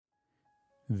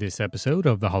This episode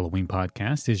of the Halloween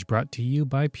podcast is brought to you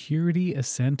by Purity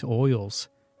Essential Oils.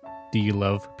 Do you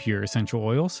love pure essential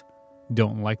oils?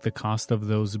 Don't like the cost of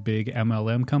those big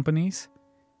MLM companies?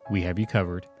 We have you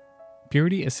covered.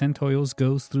 Purity Essential Oils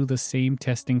goes through the same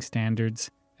testing standards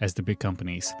as the big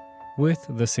companies, with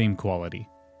the same quality.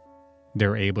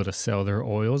 They're able to sell their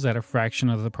oils at a fraction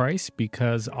of the price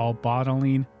because all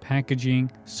bottling,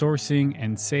 packaging, sourcing,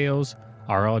 and sales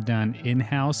are all done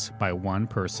in-house by one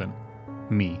person.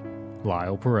 Me,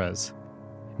 Lyle Perez.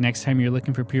 Next time you're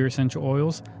looking for pure essential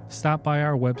oils, stop by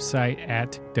our website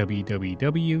at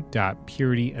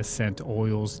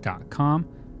www.purityessentialoils.com.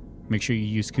 Make sure you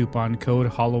use coupon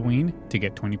code Halloween to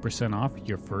get 20% off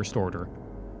your first order.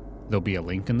 There'll be a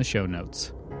link in the show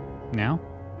notes. Now,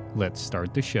 let's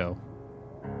start the show.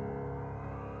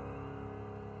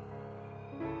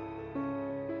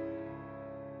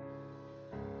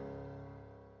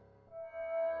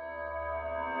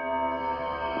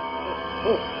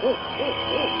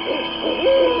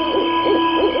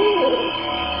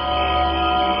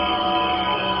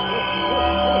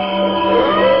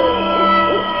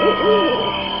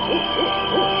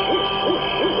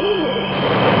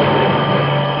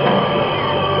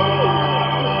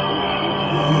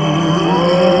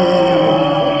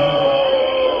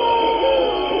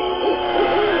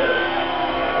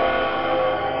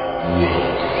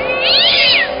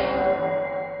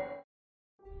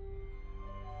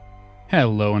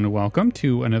 Hello and welcome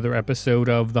to another episode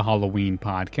of the Halloween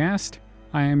podcast.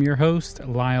 I am your host,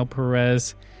 Lyle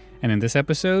Perez, and in this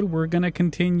episode, we're going to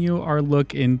continue our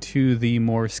look into the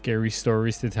more scary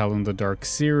stories to tell in the Dark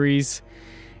series,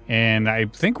 and I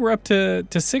think we're up to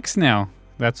 6 now.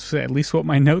 That's at least what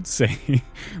my notes say.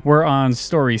 We're on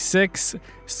story 6,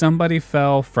 Somebody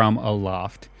Fell from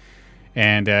Aloft.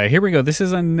 And here we go. This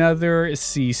is another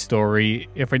sea story.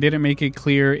 If I didn't make it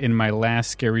clear in my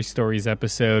last Scary Stories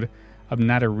episode, I'm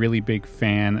not a really big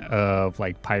fan of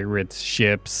like pirates,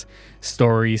 ships,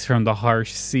 stories from the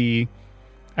harsh sea.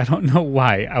 I don't know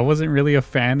why. I wasn't really a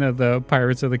fan of the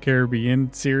Pirates of the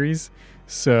Caribbean series.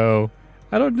 So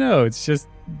I don't know. It's just,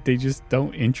 they just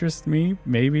don't interest me.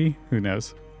 Maybe. Who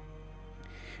knows?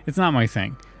 It's not my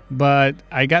thing. But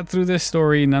I got through this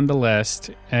story nonetheless.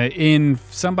 In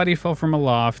Somebody Fell from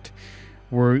Aloft,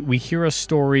 we hear a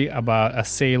story about a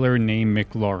sailor named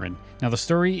McLaurin. Now, the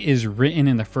story is written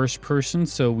in the first person,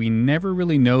 so we never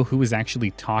really know who is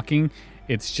actually talking.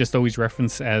 It's just always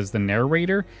referenced as the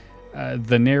narrator.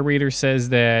 The narrator says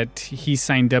that he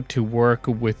signed up to work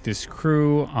with this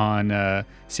crew on a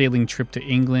sailing trip to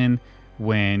England.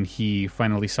 When he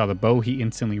finally saw the boat, he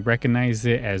instantly recognized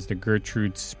it as the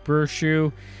Gertrude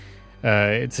Spurshoe.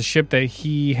 It's a ship that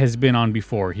he has been on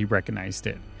before. He recognized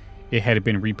it. It had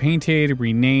been repainted,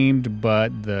 renamed,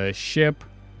 but the ship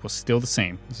was still the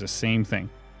same. It's the same thing.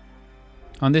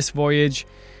 On this voyage,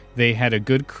 they had a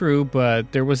good crew,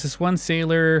 but there was this one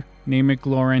sailor named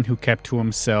McLaurin who kept to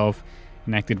himself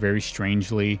and acted very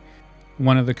strangely.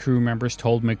 One of the crew members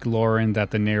told McLaurin that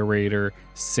the narrator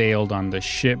sailed on the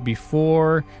ship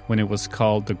before when it was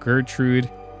called the Gertrude.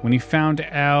 When he found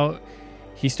out,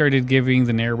 he started giving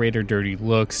the narrator dirty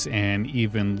looks and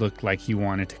even looked like he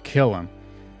wanted to kill him.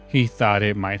 He thought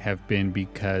it might have been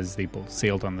because they both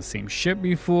sailed on the same ship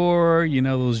before. You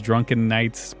know, those drunken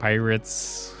knights,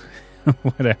 pirates,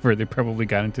 whatever. They probably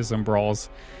got into some brawls.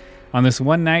 On this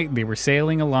one night, they were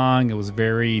sailing along. It was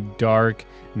very dark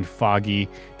and foggy.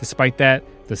 Despite that,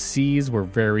 the seas were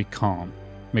very calm.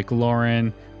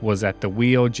 McLaurin was at the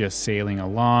wheel just sailing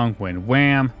along when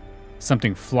wham,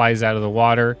 something flies out of the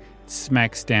water,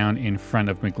 smacks down in front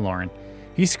of McLaurin.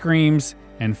 He screams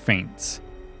and faints.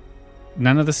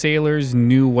 None of the sailors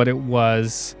knew what it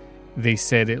was. They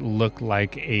said it looked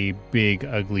like a big,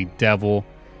 ugly devil.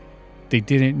 They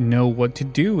didn't know what to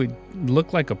do. It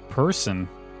looked like a person.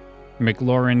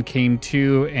 McLaurin came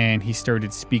to and he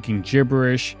started speaking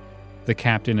gibberish. The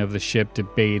captain of the ship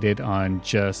debated on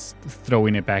just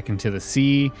throwing it back into the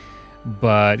sea,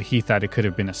 but he thought it could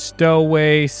have been a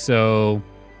stowaway, so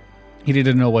he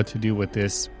didn't know what to do with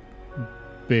this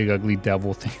big, ugly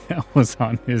devil thing that was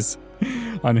on his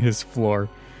floor.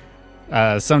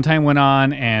 Some time went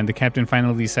on, and the captain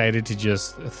finally decided to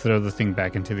just throw the thing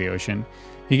back into the ocean.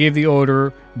 He gave the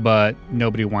order, but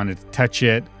nobody wanted to touch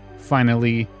it.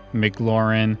 Finally,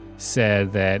 McLaurin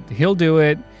said that he'll do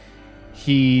it.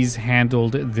 He's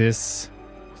handled this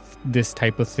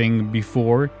type of thing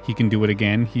before. He can do it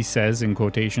again, he says in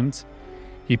quotations.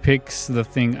 He picks the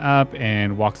thing up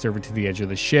and walks over to the edge of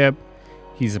the ship.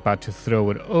 He's about to throw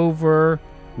it over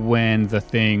when the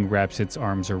thing wraps its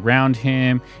arms around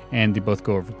him and they both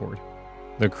go overboard.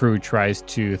 The crew tries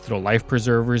to throw life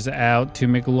preservers out to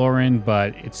McLaurin,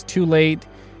 but it's too late.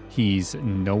 He's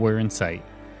nowhere in sight.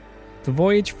 The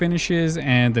voyage finishes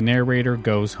and the narrator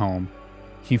goes home.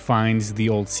 He finds the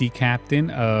old sea captain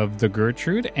of the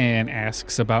Gertrude and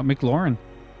asks about McLaurin.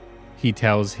 He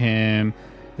tells him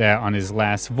that on his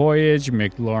last voyage,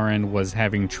 McLaurin was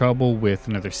having trouble with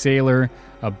another sailor,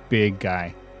 a big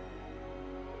guy.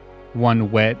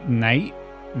 One wet night,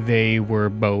 they were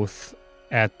both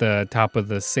at the top of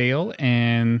the sail,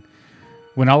 and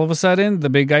when all of a sudden, the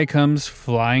big guy comes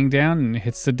flying down and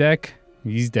hits the deck,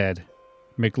 he's dead.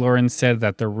 McLaurin said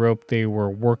that the rope they were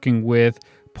working with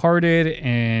parted,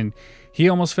 and he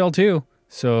almost fell too.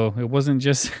 So it wasn't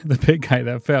just the big guy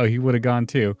that fell, he would have gone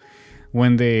too.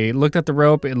 When they looked at the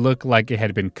rope, it looked like it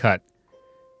had been cut.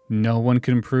 No one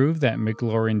could prove that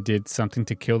McLaurin did something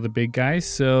to kill the big guy,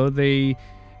 so they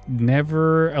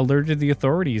never alerted the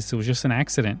authorities. It was just an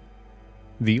accident.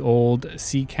 The old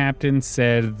sea captain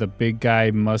said the big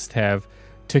guy must have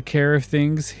took care of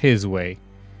things his way,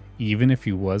 even if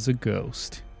he was a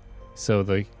ghost. So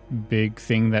the big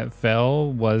thing that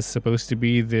fell was supposed to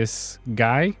be this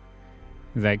guy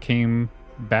that came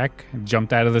back,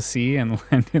 jumped out of the sea, and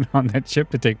landed on that ship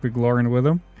to take McLaurin with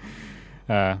him.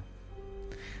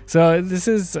 So this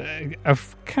is a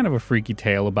kind of a freaky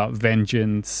tale about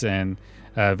vengeance and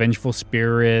vengeful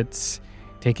spirits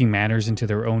taking matters into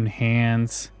their own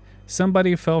hands.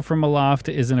 Somebody Fell from Aloft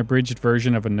is an abridged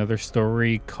version of another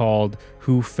story called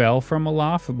Who Fell from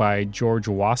Aloft by George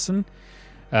Wasson.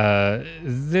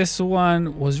 This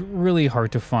one was really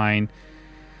hard to find,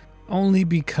 only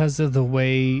because of the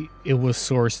way it was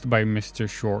sourced by Mr.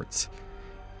 Shorts.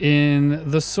 In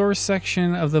the source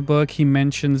section of the book, he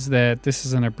mentions that this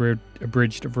is an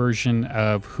abridged version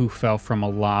of Who Fell from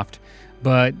Aloft,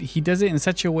 but he does it in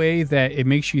such a way that it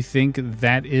makes you think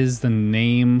that is the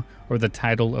name or the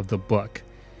title of the book.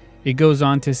 It goes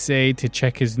on to say to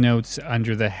check his notes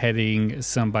under the heading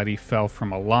Somebody Fell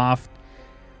from Aloft.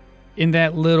 In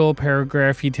that little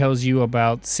paragraph, he tells you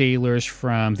about sailors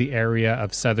from the area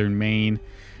of southern Maine.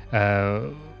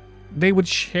 They would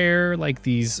share like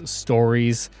these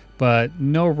stories, but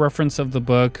no reference of the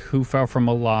book, Who Fell from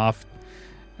Aloft.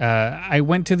 I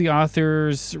went to the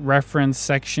author's reference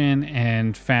section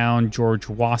and found George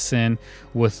Wasson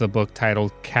with the book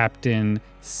titled Captain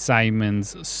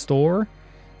Simon's Store.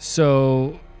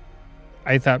 So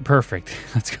I thought, perfect,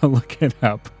 let's go look it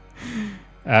up.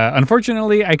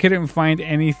 Unfortunately, I couldn't find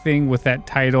anything with that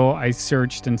title. I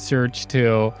searched and searched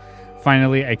till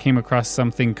finally I came across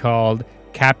something called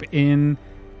Captain.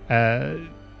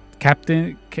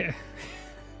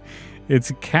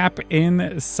 It's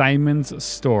Captain Simon's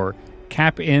Store.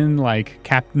 Captain like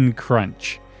Captain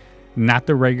Crunch, not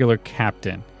the regular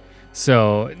Captain.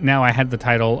 So now I had the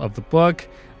title of the book,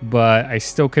 but I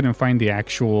still couldn't find the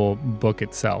actual book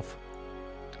itself.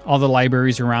 All the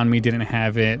libraries around me didn't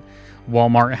have it.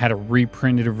 Walmart had a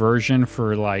reprinted version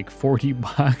for like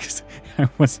 $40. I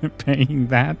wasn't paying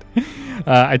that.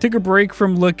 I took a break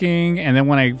from looking, and then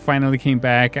when I finally came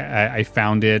back, I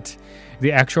found it.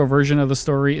 The actual version of the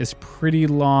story is pretty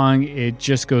long. It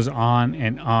just goes on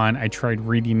and on. I tried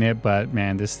reading it, but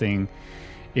man, this thing,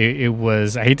 it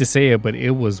was, I hate to say it, but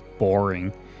it was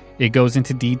boring. It goes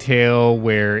into detail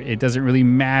where it doesn't really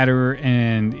matter,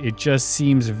 and it just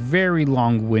seems very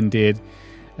long-winded.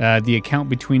 The account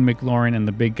between McLaurin and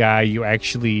the big guy, you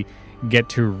actually get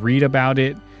to read about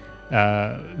it.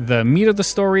 The meat of the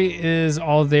story is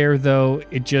all there, though.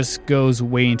 It just goes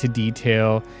way into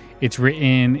detail. It's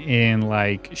written in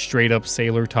like straight up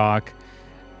sailor talk.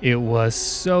 It was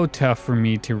so tough for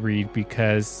me to read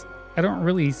because I don't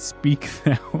really speak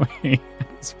that way.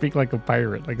 I speak like a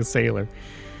pirate, like a sailor.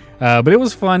 But it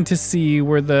was fun to see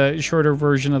where the shorter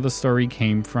version of the story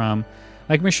came from.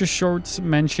 Like Mr. Shorts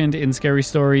mentioned in Scary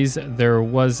Stories, there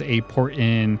was a port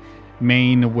in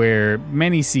Maine where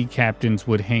many sea captains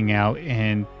would hang out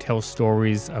and tell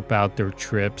stories about their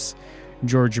trips.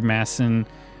 George Masson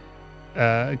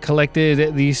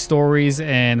collected these stories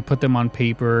and put them on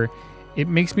paper. It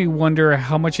makes me wonder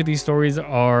how much of these stories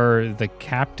are the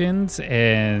captain's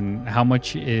and how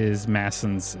much is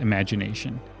Masson's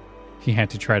imagination. He had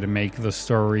to try to make the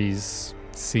stories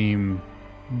seem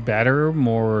better,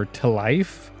 more to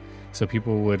life, so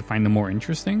people would find them more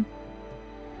interesting.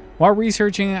 While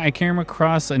researching, I came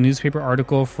across a newspaper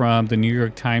article from the New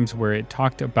York Times where it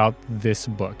talked about this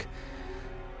book.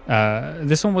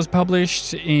 This one was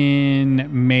published in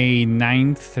May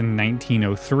 9th,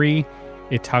 1903.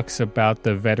 It talks about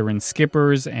the veteran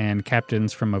skippers and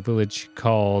captains from a village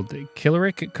called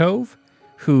Killerick Cove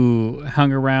who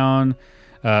hung around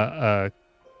a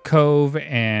cove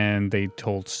and they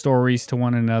told stories to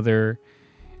one another.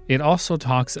 it also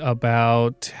talks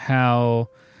about how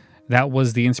that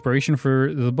was the inspiration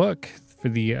for the book, for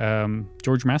the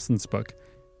George Masson's book.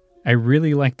 I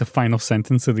really like the final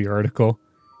sentence of the article.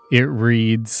 It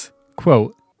reads,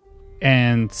 quote,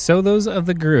 "And so those of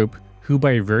the group who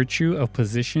by virtue of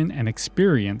position and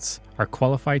experience are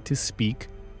qualified to speak,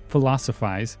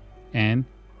 philosophize, and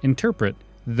interpret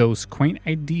those quaint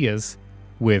ideas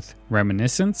with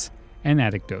reminiscence and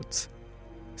anecdotes,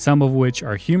 some of which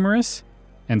are humorous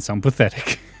and some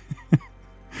pathetic.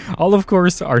 All, of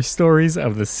course, are stories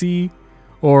of the sea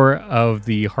or of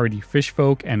the hardy fish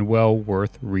folk and well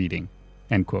worth reading."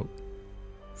 End quote.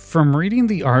 From reading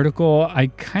the article, I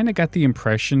kind of got the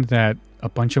impression that a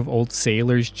bunch of old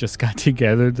sailors just got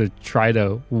together to try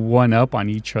to one-up on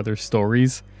each other's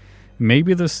stories.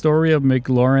 Maybe the story of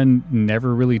McLaurin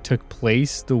never really took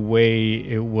place the way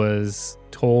it was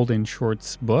told in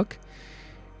Short's book.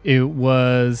 It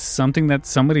was something that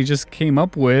somebody just came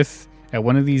up with at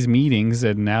one of these meetings,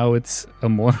 and now it's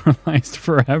immortalized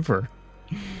forever.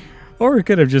 Or it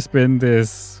could have just been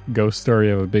this ghost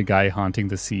story of a big guy haunting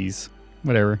the seas.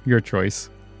 Whatever, your choice.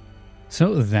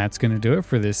 So that's going to do it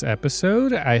for this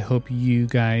episode. I hope you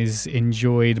guys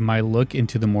enjoyed my look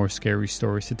into the more scary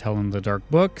stories to tell in the dark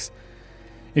books.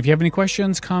 If you have any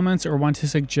questions, comments, or want to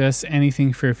suggest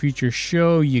anything for a future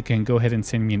show, you can go ahead and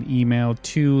send me an email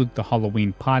to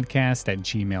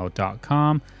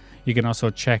thehalloweenpodcast@gmail.com. You can also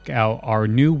check out our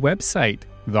new website,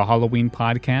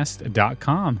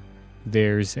 thehalloweenpodcast.com.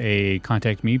 There's a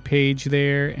contact me page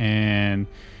there, and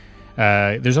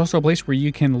there's also a place where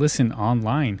you can listen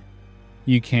online.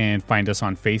 You can find us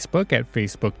on Facebook at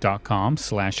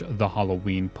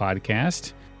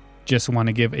facebook.com/thehalloweenpodcast. Just want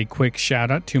to give a quick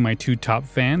shout out to my two top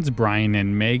fans, Brian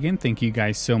and Megan. Thank you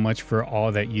guys so much for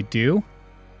all that you do.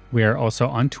 We are also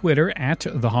on Twitter at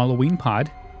thehalloweenpod.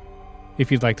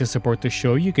 If you'd like to support the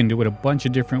show, you can do it a bunch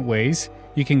of different ways.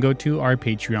 You can go to our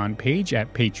Patreon page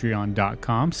at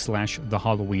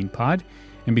patreon.com/thehalloweenpod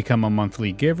and become a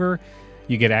monthly giver.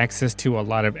 You get access to a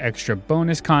lot of extra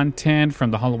bonus content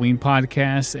from the Halloween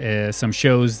podcast, some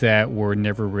shows that were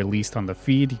never released on the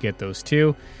feed. You get those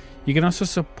too. You can also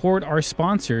support our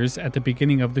sponsors at the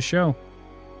beginning of the show.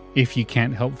 If you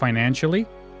can't help financially,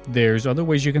 there's other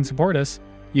ways you can support us.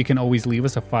 You can always leave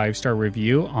us a 5-star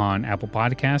review on Apple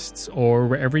Podcasts or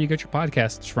wherever you get your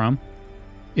podcasts from.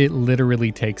 It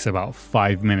literally takes about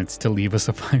 5 minutes to leave us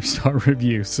a 5-star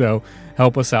review, so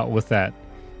help us out with that.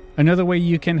 Another way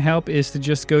you can help is to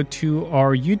just go to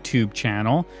our YouTube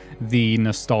channel, The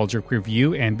Nostalgic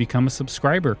Review, and become a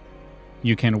subscriber.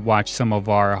 You can watch some of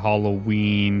our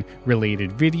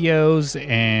Halloween-related videos,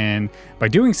 and by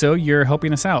doing so, you're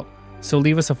helping us out. So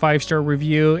leave us a 5-star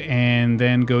review, and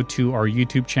then go to our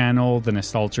YouTube channel, The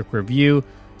Nostalgic Review,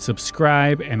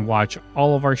 subscribe, and watch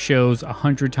all of our shows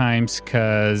 100 times,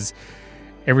 because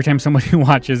every time somebody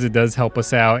watches, it does help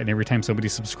us out, and every time somebody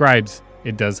subscribes,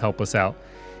 it does help us out.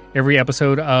 Every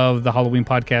episode of the Halloween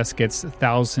podcast gets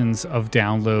thousands of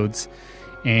downloads,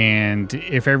 and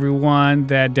if everyone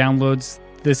that downloads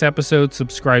this episode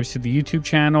subscribes to the YouTube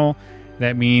channel,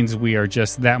 that means we are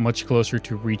just that much closer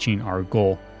to reaching our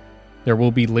goal. There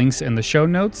will be links in the show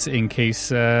notes in case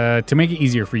to make it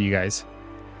easier for you guys.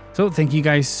 So thank you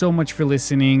guys so much for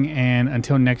listening, and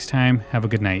until next time, have a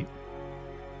good night.